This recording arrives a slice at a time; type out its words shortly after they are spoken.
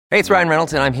Hey, it's Ryan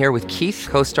Reynolds, and I'm here with Keith,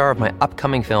 co-star of my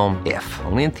upcoming film, If,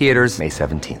 only in theaters May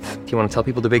 17th. Do you want to tell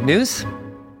people the big news?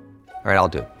 All right, I'll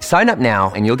do it. Sign up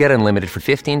now and you'll get unlimited for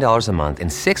 $15 a month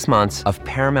and 6 months of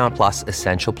Paramount Plus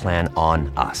Essential Plan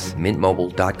on us.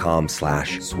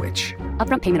 MintMobile.com/switch.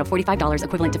 Upfront payment of $45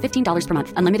 equivalent to $15 per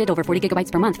month. Unlimited over 40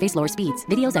 gigabytes per month. Face lower speeds.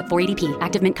 Videos at 480p.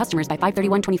 Active Mint customers by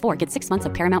 531.24 get 6 months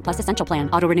of Paramount Plus Essential Plan.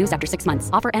 Auto renews after 6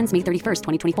 months. Offer ends May 31st,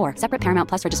 2024. Separate Paramount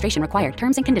Plus registration required.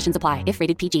 Terms and conditions apply if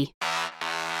rated PG.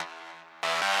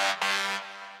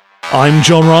 I'm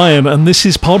John Ryan, and this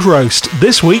is Pod Roast.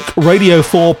 This week, Radio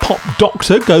 4 pop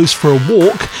doctor goes for a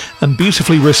walk, and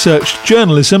beautifully researched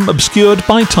journalism obscured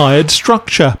by tired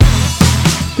structure.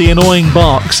 The annoying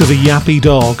barks of a yappy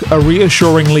dog, a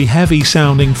reassuringly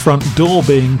heavy-sounding front door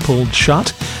being pulled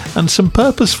shut, and some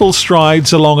purposeful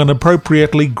strides along an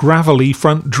appropriately gravelly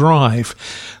front drive.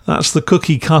 That's the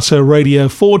cookie-cutter Radio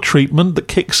 4 treatment that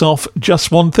kicks off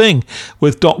Just One Thing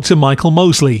with Dr. Michael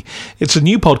Mosley. It's a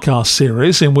new podcast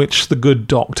series in which the good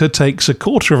doctor takes a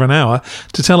quarter of an hour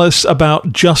to tell us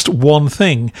about just one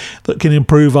thing that can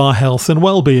improve our health and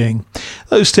well-being.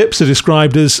 Those tips are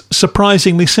described as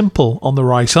surprisingly simple on the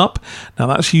write-up. Now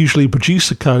that's usually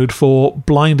producer code for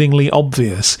blindingly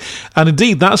obvious. And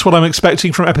indeed, that's what I'm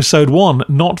expecting from episode 1,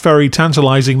 not very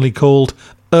tantalisingly called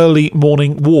Early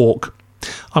Morning Walk.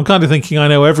 I'm kind of thinking I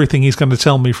know everything he's going to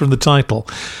tell me from the title.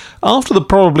 After the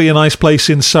Probably a Nice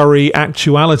Place in Surrey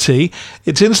actuality,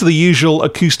 it's into the usual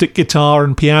acoustic guitar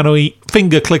and piano-y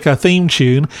finger clicker theme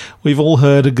tune we've all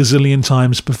heard a gazillion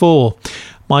times before.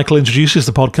 Michael introduces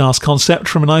the podcast concept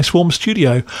from a nice warm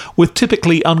studio with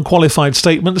typically unqualified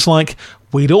statements like,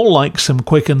 "We'd all like some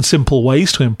quick and simple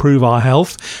ways to improve our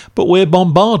health, but we're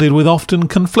bombarded with often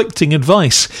conflicting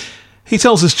advice." He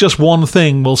tells us just one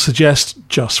thing will suggest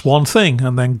just one thing,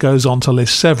 and then goes on to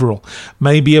list several.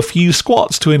 Maybe a few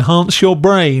squats to enhance your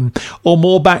brain, or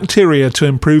more bacteria to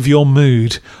improve your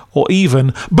mood, or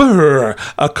even,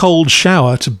 a cold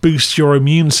shower to boost your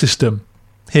immune system.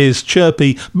 His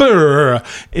chirpy brr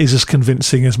is as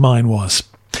convincing as mine was.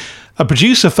 A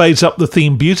producer fades up the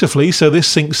theme beautifully, so this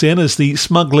sinks in as the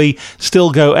smugly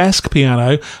still-go-esque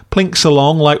piano plinks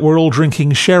along like we're all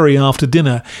drinking sherry after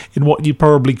dinner in what you'd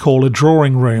probably call a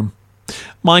drawing room.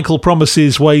 Michael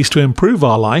promises ways to improve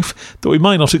our life that we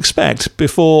might not expect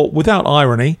before, without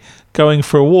irony, going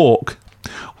for a walk.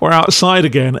 We're outside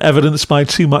again, evidenced by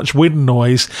too much wind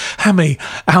noise, hammy,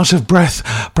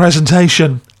 out-of-breath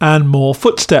presentation, and more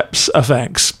footsteps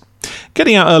effects.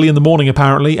 Getting out early in the morning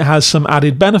apparently has some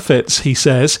added benefits, he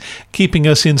says, keeping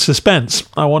us in suspense.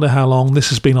 I wonder how long this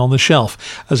has been on the shelf,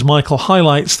 as Michael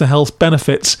highlights the health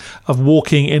benefits of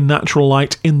walking in natural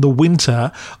light in the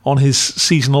winter on his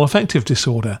seasonal affective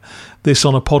disorder. This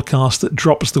on a podcast that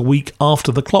drops the week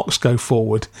after the clocks go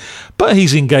forward. But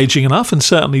he's engaging enough and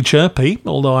certainly chirpy,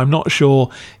 although I'm not sure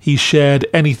he's shared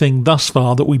anything thus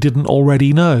far that we didn't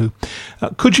already know.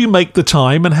 Could you make the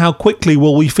time, and how quickly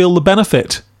will we feel the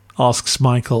benefit? Asks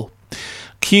Michael.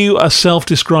 Cue a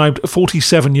self-described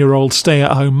 47-year-old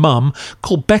stay-at-home mum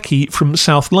called Becky from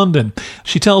South London.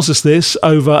 She tells us this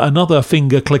over another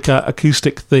finger-clicker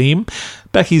acoustic theme.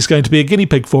 Becky's going to be a guinea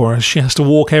pig for us. She has to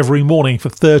walk every morning for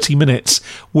 30 minutes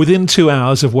within 2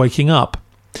 hours of waking up.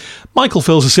 Michael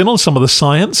fills us in on some of the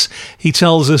science. He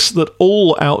tells us that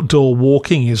all outdoor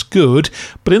walking is good,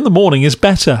 but in the morning is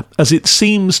better, as it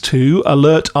seems to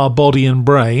alert our body and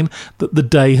brain that the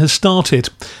day has started.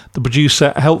 The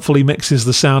producer helpfully mixes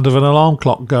the sound of an alarm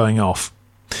clock going off.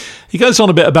 He goes on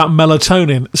a bit about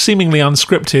melatonin, seemingly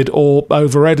unscripted or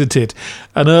over-edited.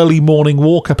 An early morning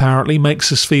walk apparently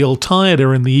makes us feel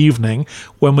tireder in the evening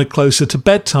when we're closer to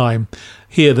bedtime.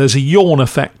 Here, there's a yawn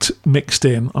effect mixed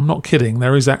in. I'm not kidding.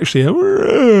 There is actually a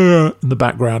in the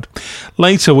background.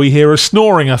 Later, we hear a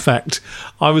snoring effect.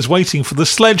 I was waiting for the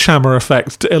sledgehammer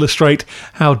effect to illustrate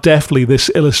how deftly this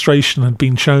illustration had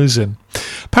been chosen.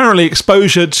 Apparently,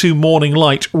 exposure to morning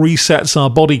light resets our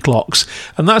body clocks,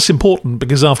 and that's important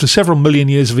because after several million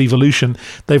years of evolution,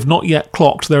 they've not yet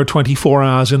clocked there are 24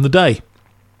 hours in the day.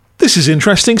 This is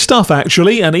interesting stuff,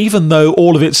 actually, and even though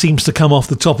all of it seems to come off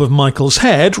the top of Michael's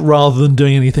head, rather than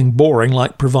doing anything boring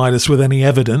like provide us with any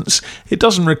evidence, it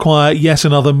doesn't require yet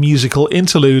another musical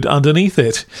interlude underneath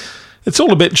it. It's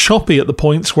all a bit choppy at the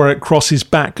points where it crosses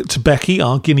back to Becky,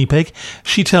 our guinea pig.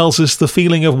 She tells us the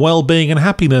feeling of well-being and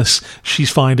happiness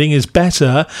she's finding is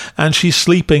better, and she's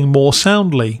sleeping more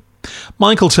soundly.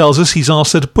 Michael tells us he's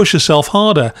asked her to push herself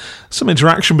harder. Some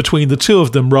interaction between the two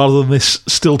of them rather than this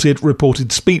stilted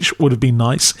reported speech would have been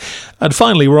nice. And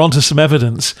finally, we're on to some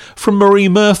evidence from Marie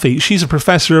Murphy. She's a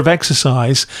professor of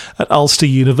exercise at Ulster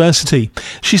University.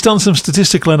 She's done some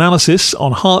statistical analysis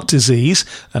on heart disease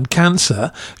and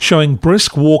cancer, showing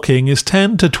brisk walking is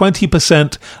 10 to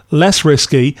 20% less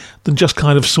risky than just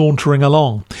kind of sauntering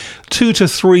along. 2 to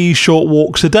 3 short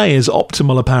walks a day is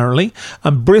optimal apparently,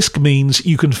 and brisk means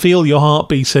you can feel your heart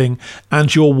beating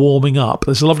and you're warming up.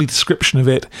 There's a lovely description of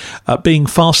it, being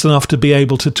fast enough to be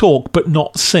able to talk but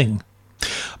not sing.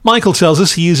 Michael tells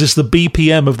us he uses the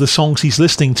BPM of the songs he's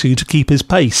listening to keep his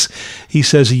pace. He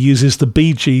says he uses the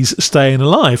Bee Gees' Stayin'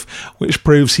 Alive, which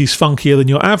proves he's funkier than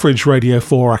your average Radio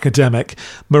 4 academic.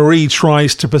 Marie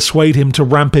tries to persuade him to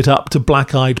ramp it up to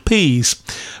Black Eyed Peas.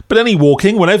 But any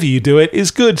walking, whenever you do it,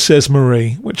 is good, says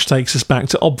Marie, which takes us back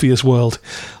to Obvious World.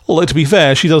 Although to be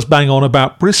fair, she does bang on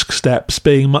about brisk steps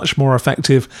being much more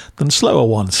effective than slower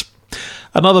ones.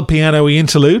 Another piano-y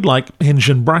interlude, like Hinge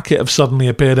and Bracket, have suddenly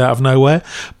appeared out of nowhere,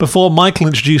 before Michael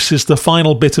introduces the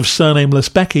final bit of surnameless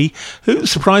Becky, who,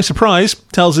 surprise, surprise,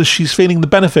 tells us she's feeling the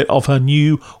benefit of her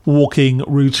new walking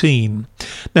routine.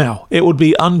 Now, it would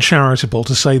be uncharitable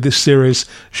to say this series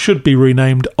should be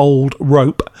renamed Old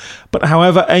Rope, but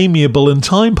however amiable and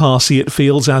time-passy it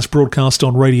feels as broadcast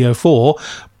on Radio 4,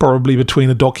 probably between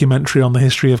a documentary on the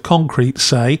history of concrete,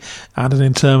 say, and an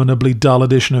interminably dull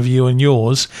edition of You and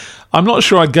Yours, I'm not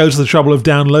sure I'd go to the trouble of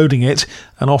downloading it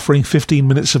and offering 15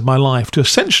 minutes of my life to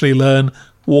essentially learn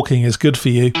walking is good for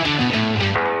you.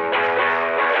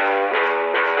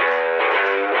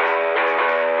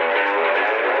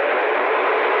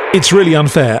 It's really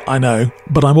unfair, I know,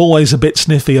 but I'm always a bit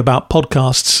sniffy about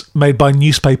podcasts made by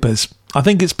newspapers. I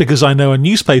think it's because I know a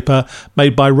newspaper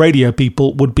made by radio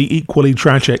people would be equally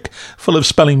tragic, full of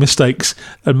spelling mistakes,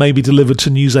 and maybe delivered to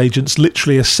newsagents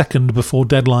literally a second before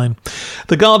deadline.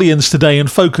 The Guardian's Today in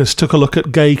Focus took a look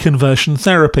at gay conversion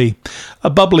therapy. A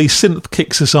bubbly synth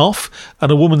kicks us off, and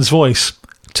a woman's voice.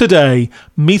 Today,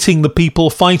 meeting the people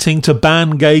fighting to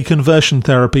ban gay conversion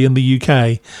therapy in the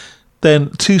UK. Then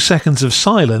 2 seconds of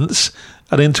silence,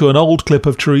 and into an old clip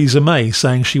of Theresa May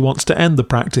saying she wants to end the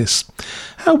practice.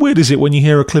 How weird is it when you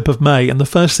hear a clip of May and the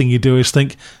first thing you do is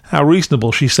think how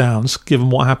reasonable she sounds, given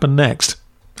what happened next?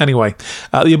 Anyway,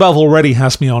 the above already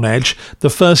has me on edge. The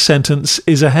first sentence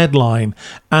is a headline,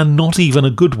 and not even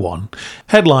a good one.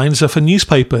 Headlines are for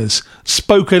newspapers.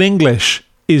 Spoken English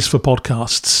is for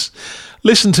podcasts.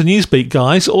 Listen to Newsbeat,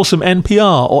 guys, or some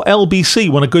NPR or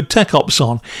LBC when a good tech op's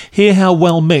on. Hear how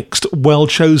well-mixed,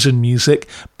 well-chosen music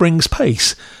brings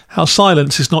pace, how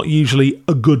silence is not usually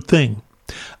a good thing.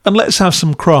 And let's have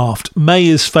some craft. May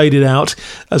is faded out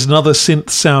as another synth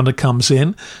sounder comes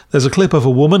in. There's a clip of a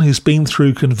woman who's been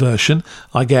through conversion.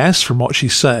 I guess, from what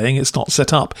she's saying, it's not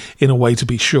set up in a way to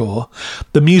be sure.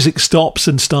 The music stops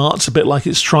and starts a bit like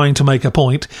it's trying to make a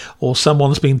point, or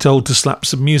someone's been told to slap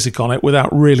some music on it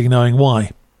without really knowing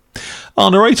why. Our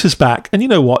narrator's back, and you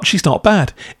know what? She's not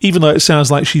bad, even though it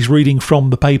sounds like she's reading from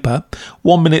the paper.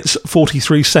 1 minute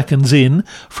 43 seconds in.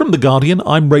 From The Guardian,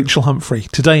 I'm Rachel Humphrey.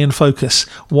 Today in Focus,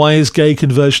 why is gay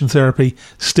conversion therapy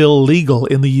still legal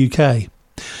in the UK?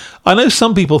 I know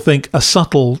some people think a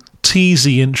subtle,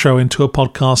 teasy intro into a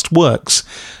podcast works.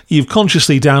 You've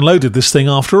consciously downloaded this thing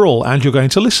after all, and you're going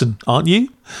to listen, aren't you?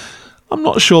 I'm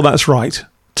not sure that's right.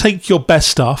 Take your best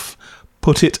stuff,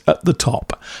 put it at the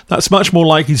top. That's much more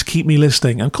likely to keep me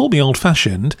listening, and call me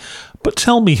old-fashioned, but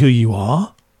tell me who you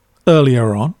are.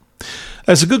 Earlier on,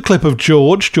 there's a good clip of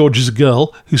George is a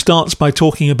girl, who starts by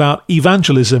talking about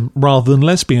evangelism rather than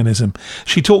lesbianism.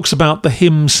 She talks about the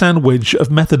hymn sandwich of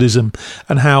Methodism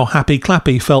and how Happy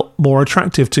Clappy felt more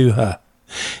attractive to her.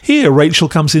 Here, Rachel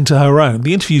comes into her own.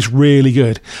 The interview's really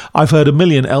good. I've heard a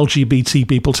million LGBT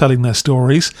people telling their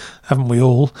stories, haven't we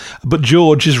all? But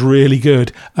George is really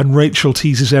good, and Rachel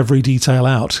teases every detail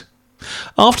out.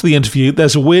 After the interview,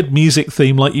 there's a weird music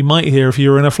theme like you might hear if you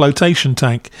were in a flotation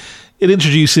tank. It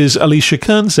introduces Alicia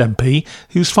Kearns MP,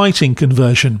 who's fighting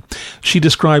conversion. She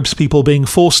describes people being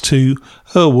forced to,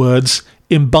 her words,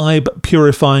 imbibe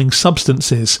purifying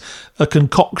substances, a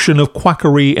concoction of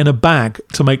quackery in a bag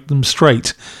to make them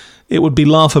straight. It would be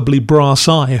laughably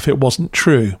brass-eye if it wasn't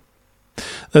true.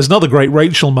 There's another great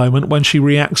Rachel moment when she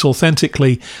reacts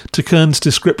authentically to Kearns'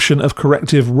 description of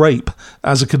corrective rape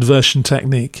as a conversion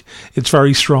technique. It's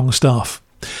very strong stuff.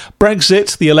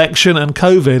 Brexit, the election and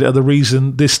COVID are the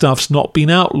reason this stuff's not been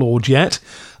outlawed yet,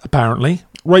 apparently.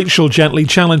 Rachel gently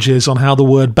challenges on how the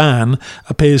word ban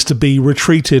appears to be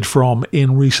retreated from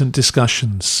in recent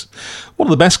discussions. One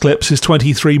of the best clips is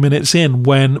 23 minutes in,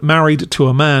 when married to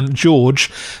a man,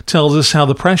 George, tells us how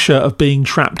the pressure of being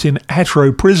trapped in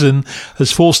hetero prison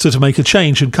has forced her to make a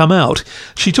change and come out.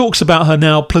 She talks about her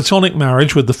now platonic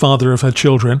marriage with the father of her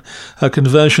children. Her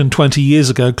conversion 20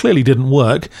 years ago clearly didn't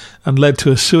work and led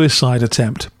to a suicide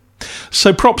attempt.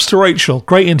 So props to Rachel.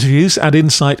 Great interviews, add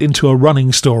insight into a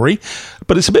running story,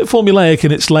 but it's a bit formulaic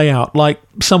in its layout, like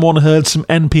someone heard some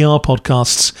NPR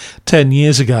podcasts 10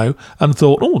 years ago and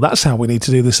thought, oh, that's how we need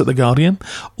to do this at The Guardian.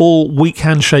 All weak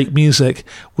handshake music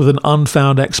with an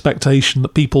unfound expectation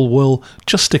that people will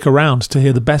just stick around to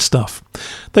hear the best stuff.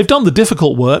 They've done the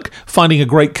difficult work, finding a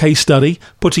great case study,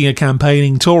 putting a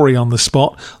campaigning Tory on the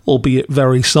spot, albeit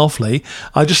very softly.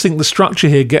 I just think the structure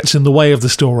here gets in the way of the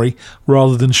story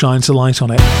rather than shines a light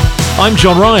on it. I'm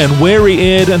John Ryan,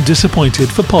 weary-eared and disappointed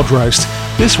for Pod Roast.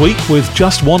 This week with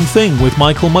Just One Thing with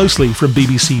Michael Mosley from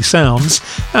BBC Sounds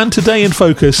and Today in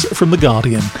Focus from The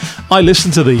Guardian. I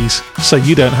listen to these so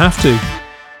you don't have to.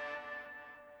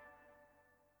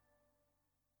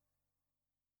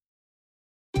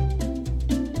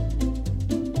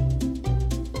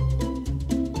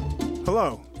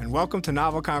 Hello, and welcome to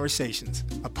Novel Conversations,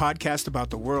 a podcast about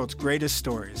the world's greatest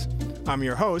stories. I'm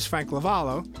your host, Frank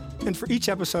Lavallo, and for each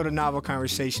episode of Novel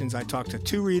Conversations, I talk to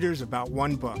two readers about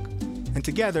one book. And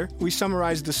together, we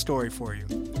summarize the story for you.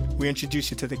 We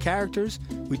introduce you to the characters,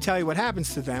 we tell you what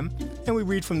happens to them, and we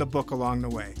read from the book along the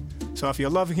way. So if you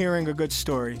love hearing a good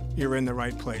story, you're in the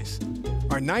right place.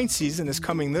 Our 9th season is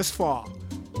coming this fall.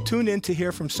 Tune in to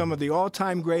hear from some of the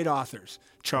all-time great authors,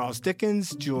 Charles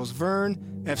Dickens, Jules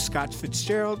Verne, F. Scott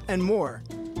Fitzgerald, and more.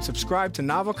 Subscribe to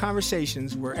Novel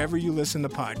Conversations wherever you listen to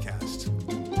podcasts.